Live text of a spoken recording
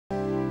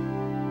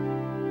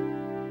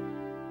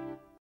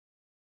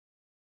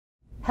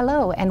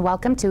Hello and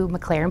welcome to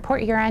McLaren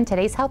Port Huron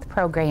Today's Health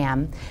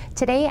Program.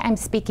 Today I'm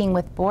speaking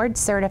with board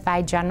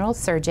certified general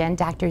surgeon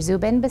Dr.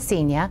 Zubin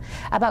Bhesania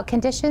about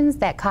conditions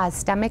that cause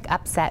stomach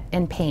upset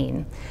and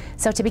pain.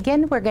 So to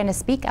begin, we're going to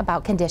speak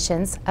about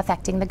conditions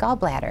affecting the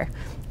gallbladder.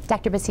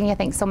 Dr. Bhesania,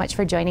 thanks so much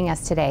for joining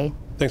us today.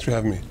 Thanks for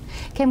having me.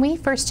 Can we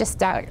first just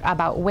start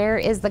about where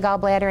is the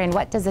gallbladder and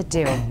what does it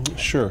do?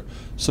 Sure.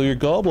 So your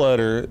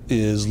gallbladder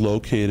is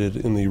located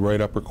in the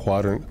right upper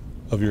quadrant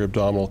of your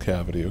abdominal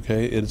cavity,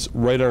 okay? It's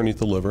right underneath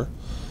the liver,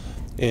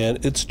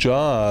 and its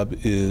job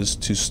is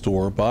to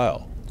store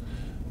bile.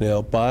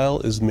 Now,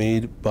 bile is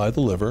made by the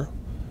liver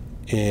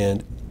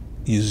and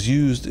is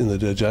used in the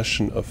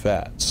digestion of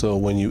fat. So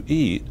when you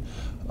eat,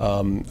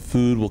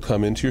 food will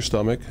come into your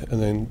stomach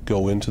and then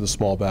go into the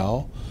small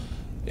bowel.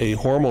 A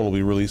hormone will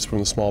be released from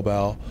the small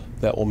bowel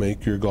that will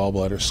make your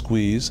gallbladder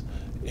squeeze,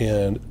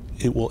 and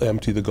it will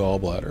empty the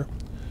gallbladder.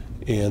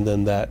 And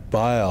then that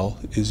bile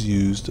is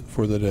used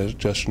for the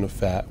digestion of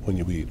fat when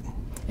you eat.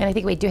 And I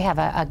think we do have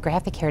a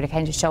graphic here to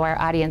kind of show our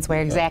audience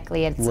where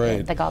exactly it's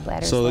right. The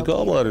gallbladder So is the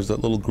gallbladder is that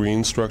little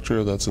green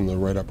structure that's in the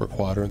right upper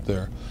quadrant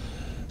there.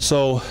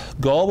 So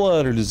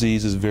gallbladder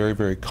disease is very,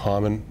 very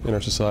common in our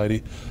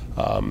society.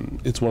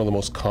 It's one of the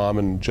most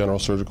common general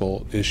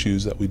surgical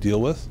issues that we deal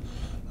with.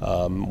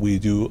 We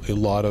do a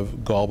lot of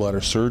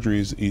gallbladder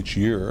surgeries each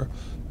year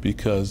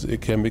because it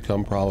can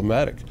become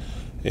problematic.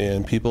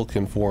 And people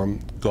can form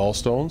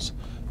gallstones.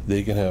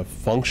 They can have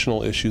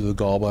functional issues with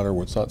the gallbladder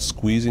where it's not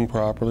squeezing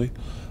properly,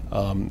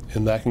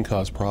 and that can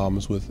cause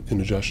problems with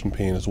indigestion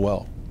pain as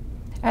well.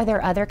 Are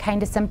there other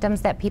kind of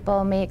symptoms that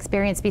people may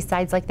experience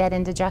besides like that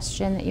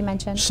indigestion that you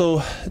mentioned?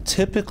 So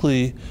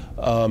typically,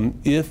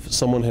 if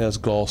someone has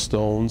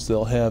gallstones,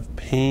 they'll have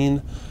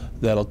pain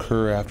that'll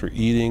occur after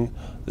eating.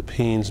 The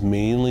pain's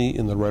mainly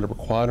in the right upper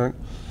quadrant.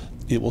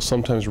 It will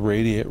sometimes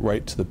radiate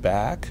right to the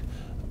back.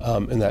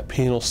 And that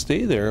pain will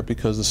stay there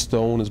because the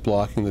stone is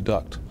blocking the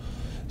duct.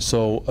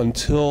 So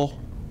until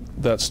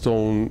that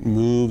stone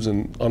moves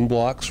and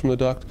unblocks from the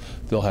duct,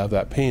 they'll have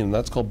that pain, and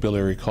that's called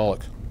biliary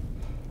colic.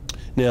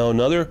 Now,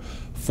 another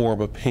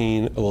form of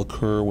pain will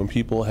occur when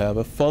people have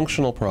a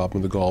functional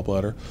problem with the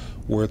gallbladder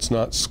where it's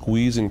not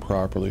squeezing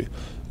properly.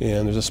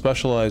 And there's a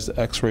specialized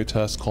x-ray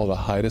test called a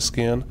HIDA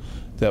scan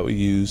that we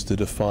use to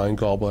define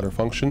gallbladder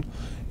function.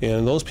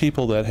 And those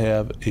people that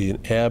have an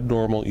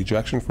abnormal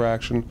ejection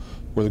fraction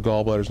where the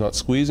gallbladder is not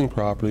squeezing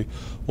properly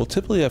will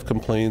typically have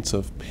complaints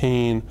of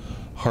pain,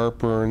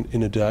 heartburn,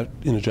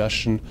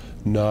 indigestion,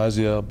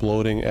 nausea,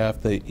 bloating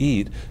after they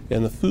eat.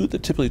 And the food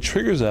that typically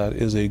triggers that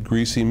is a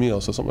greasy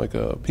meal. So something like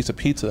a piece of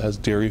pizza that has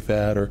dairy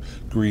fat or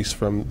grease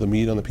from the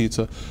meat on the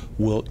pizza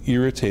will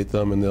irritate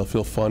them, and they'll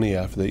feel funny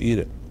after they eat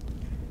it.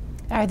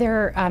 Are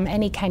there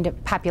any kind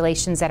of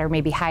populations that are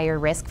maybe higher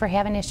risk for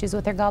having issues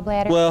with their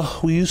gallbladder? Well,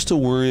 we used to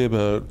worry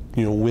about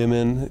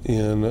women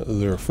in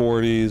their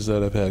 40s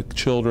that have had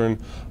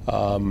children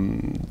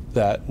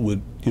that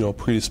would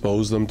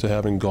predispose them to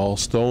having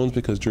gallstones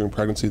because during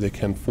pregnancy they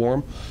can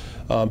form.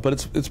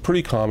 But it's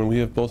pretty common. We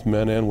have both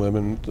men and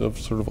women of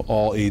sort of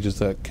all ages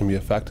that can be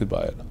affected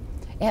by it.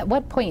 At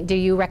what point do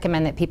you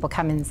recommend that people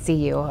come and see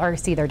you or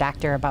see their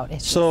doctor about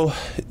issues? So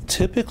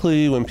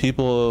typically when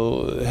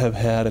people have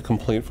had a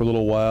complaint for a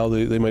little while,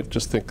 they might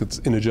just think it's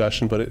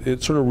indigestion, but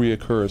it sort of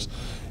reoccurs.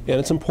 And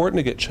it's important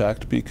to get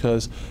checked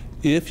because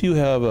if you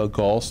have a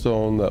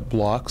gallstone that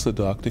blocks the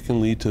duct, it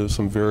can lead to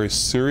some very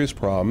serious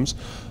problems.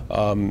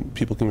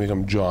 People can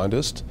become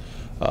jaundiced.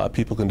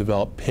 People can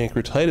develop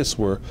pancreatitis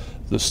where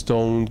the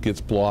stone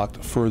gets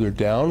blocked further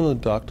down in the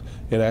duct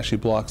and actually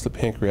blocks the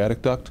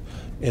pancreatic duct,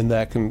 and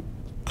that can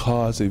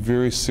cause a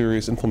very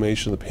serious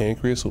inflammation of the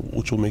pancreas,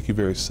 which will make you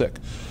very sick.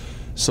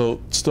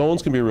 So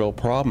stones can be a real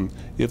problem.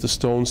 If the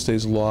stone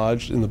stays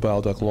lodged in the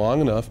bile duct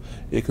long enough,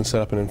 it can set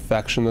up an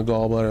infection in the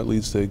gallbladder. It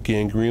leads to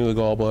gangrene of the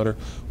gallbladder,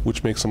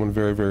 which makes someone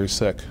very, very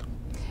sick.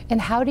 And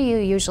how do you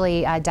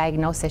usually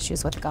diagnose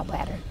issues with the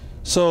gallbladder?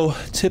 So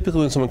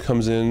typically when someone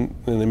comes in,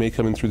 and they may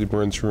come in through the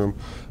emergency room,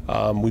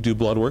 we do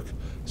blood work.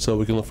 So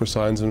we can look for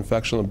signs of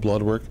infection on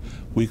blood work.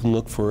 We can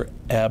look for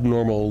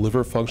abnormal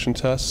liver function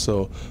tests.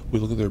 So we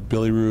look at their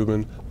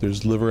bilirubin.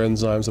 There's liver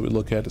enzymes that we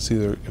look at to see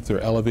if they're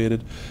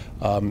elevated.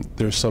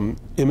 There's some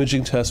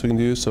imaging tests we can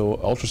do. So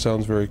ultrasound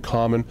is very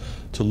common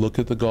to look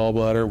at the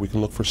gallbladder. We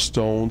can look for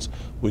stones.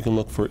 We can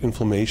look for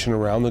inflammation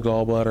around the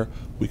gallbladder.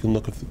 We can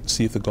look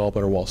see if the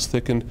gallbladder wall is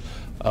thickened.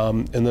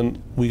 And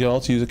then we can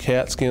also use a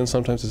CAT scan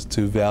sometimes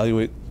to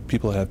evaluate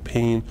people that have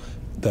pain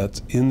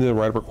that's in the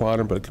right upper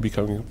quadrant, but it could be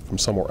coming from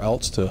somewhere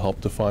else to help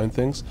define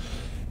things.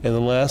 And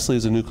then lastly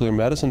is a nuclear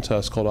medicine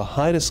test called a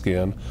HIDA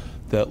scan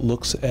that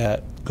looks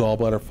at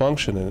gallbladder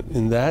function. And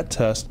in that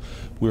test,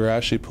 we're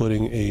actually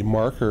putting a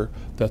marker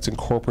that's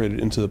incorporated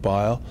into the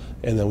bile,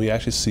 and then we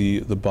actually see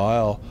the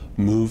bile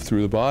move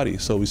through the body.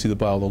 So we see the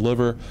bile in the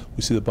liver,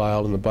 we see the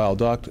bile in the bile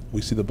duct,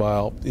 we see the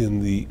bile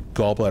in the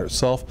gallbladder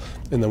itself,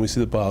 and then we see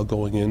the bile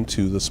going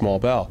into the small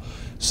bowel.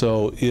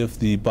 So if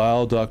the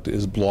bile duct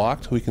is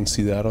blocked, we can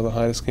see that on the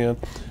HIDA scan.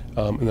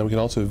 And then we can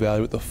also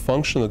evaluate the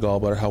function of the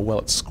gallbladder, how well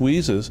it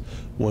squeezes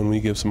when we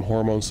give some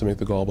hormones to make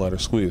the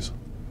gallbladder squeeze.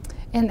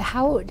 And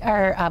how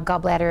are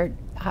gallbladder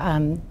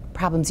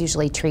problems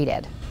usually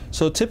treated?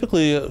 So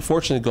typically,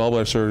 fortunately,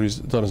 gallbladder surgery is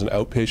done as an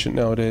outpatient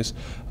nowadays.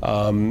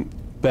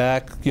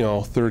 Back,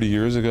 30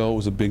 years ago, it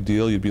was a big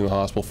deal. You'd be in the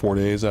hospital 4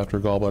 days after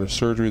gallbladder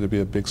surgery. There'd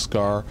be a big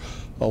scar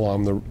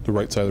along the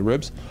right side of the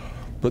ribs.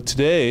 But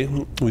today,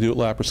 we do it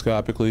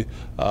laparoscopically.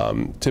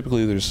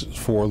 Typically, there's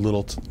 4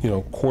 little,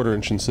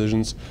 quarter-inch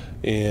incisions,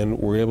 and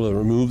we're able to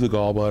remove the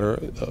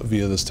gallbladder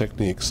via this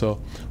technique. So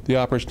the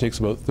operation takes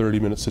about 30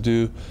 minutes to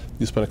do.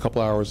 You spend a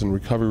couple hours in the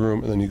recovery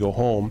room, and then you go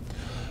home.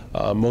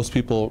 Most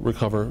people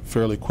recover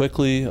fairly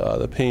quickly.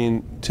 The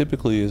pain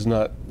typically is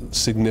not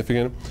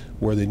significant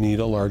where they need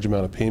a large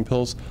amount of pain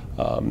pills.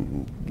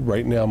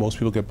 Right now, most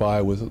people get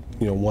by with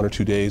 1 or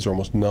 2 days or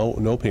almost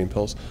no pain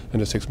pills and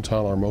just take some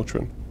Tylenol or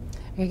Motrin.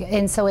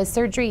 And so is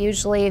surgery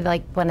usually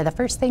like one of the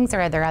first things, or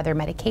are there other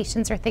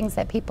medications or things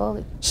that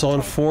people? So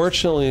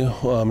unfortunately,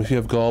 if you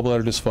have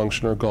gallbladder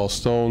dysfunction or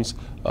gallstones,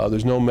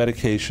 there's no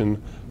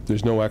medication,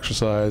 there's no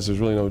exercise, there's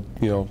really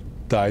no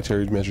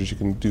dietary measures you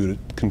can do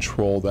to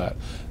control that.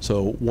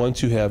 So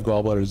once you have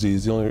gallbladder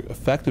disease, the only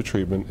effective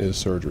treatment is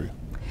surgery.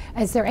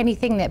 Is there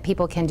anything that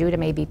people can do to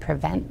maybe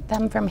prevent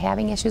them from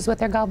having issues with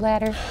their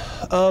gallbladder?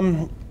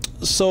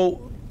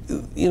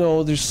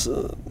 There's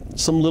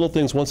some little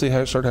things. Once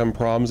they start having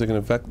problems, they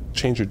can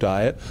change your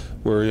diet,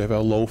 where you have a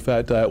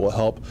low-fat diet will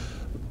help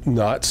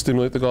not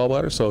stimulate the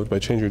gallbladder, so by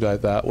changing your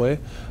diet that way.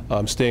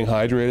 Staying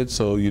hydrated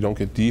so you don't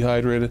get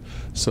dehydrated,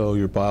 so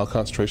your bile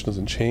concentration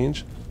doesn't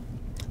change.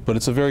 But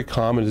it's a very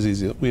common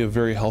disease. We have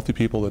very healthy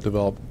people that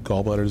develop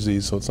gallbladder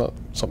disease, so it's not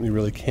something you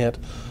really can't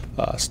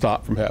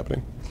stop from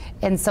happening.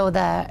 And so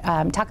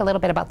talk a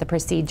little bit about the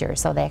procedure,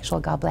 so the actual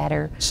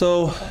gallbladder.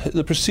 So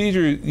the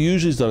procedure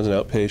usually is done as an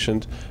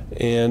outpatient,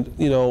 and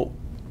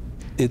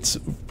it's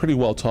pretty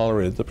well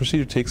tolerated. The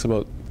procedure takes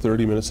about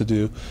 30 minutes to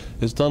do.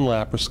 It's done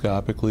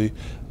laparoscopically.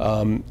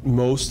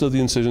 Most of the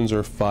incisions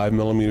are 5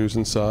 millimeters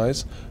in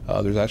size.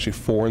 There's actually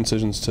 4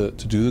 incisions to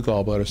do the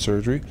gallbladder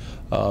surgery.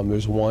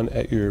 There's one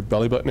at your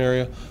belly button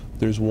area.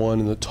 There's one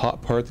in the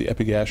top part, the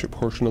epigastric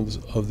portion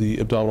of the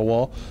abdominal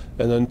wall,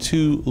 and then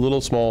 2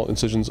 little small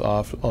incisions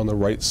off on the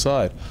right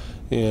side.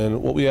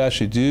 And what we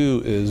actually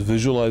do is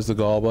visualize the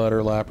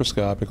gallbladder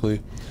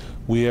laparoscopically.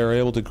 We are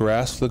able to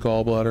grasp the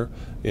gallbladder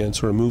and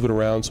sort of move it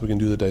around so we can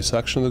do the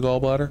dissection of the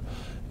gallbladder.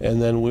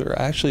 And then we're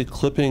actually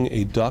clipping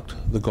a duct,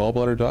 the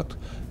gallbladder duct,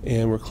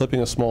 and we're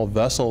clipping a small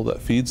vessel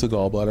that feeds the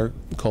gallbladder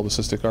called the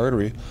cystic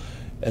artery.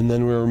 And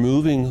then we're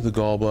removing the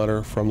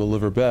gallbladder from the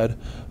liver bed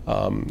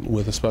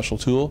with a special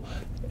tool,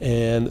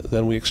 and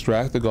then we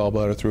extract the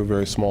gallbladder through a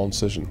very small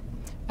incision.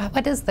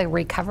 What does the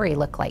recovery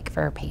look like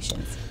for our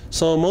patients?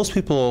 So most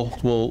people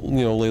will,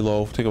 lay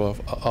low, take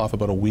off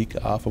about a week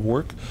off of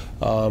work.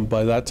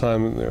 By that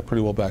time, they're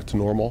pretty well back to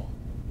normal.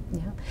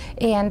 Yeah.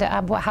 And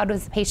how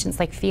does the patients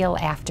feel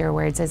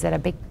afterwards? Is it a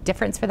big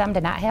difference for them to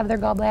not have their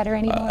gallbladder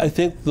anymore? I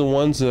think the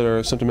ones that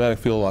are symptomatic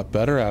feel a lot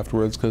better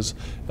afterwards, because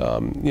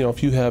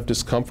if you have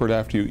discomfort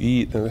after you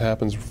eat, and it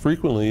happens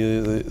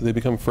frequently, they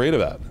become afraid of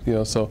that.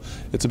 So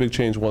it's a big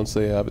change once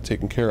they have it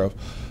taken care of.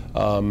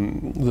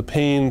 The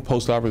pain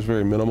post-op is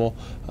very minimal.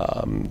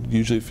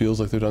 Usually it feels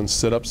like they've done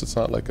sit-ups. It's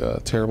not like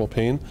a terrible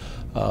pain,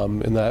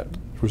 and that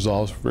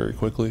resolves very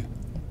quickly.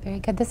 Very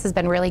good. This has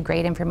been really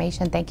great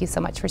information. Thank you so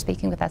much for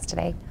speaking with us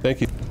today. Thank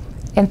you.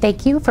 And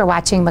thank you for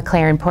watching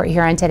McLaren Port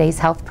Huron Today's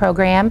Health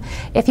Program.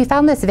 If you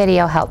found this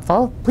video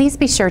helpful, please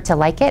be sure to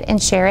like it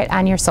and share it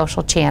on your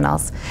social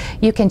channels.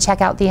 You can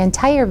check out the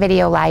entire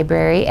video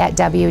library at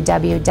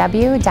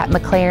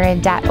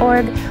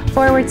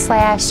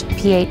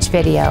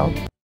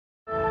www.mclaren.org/phvideo.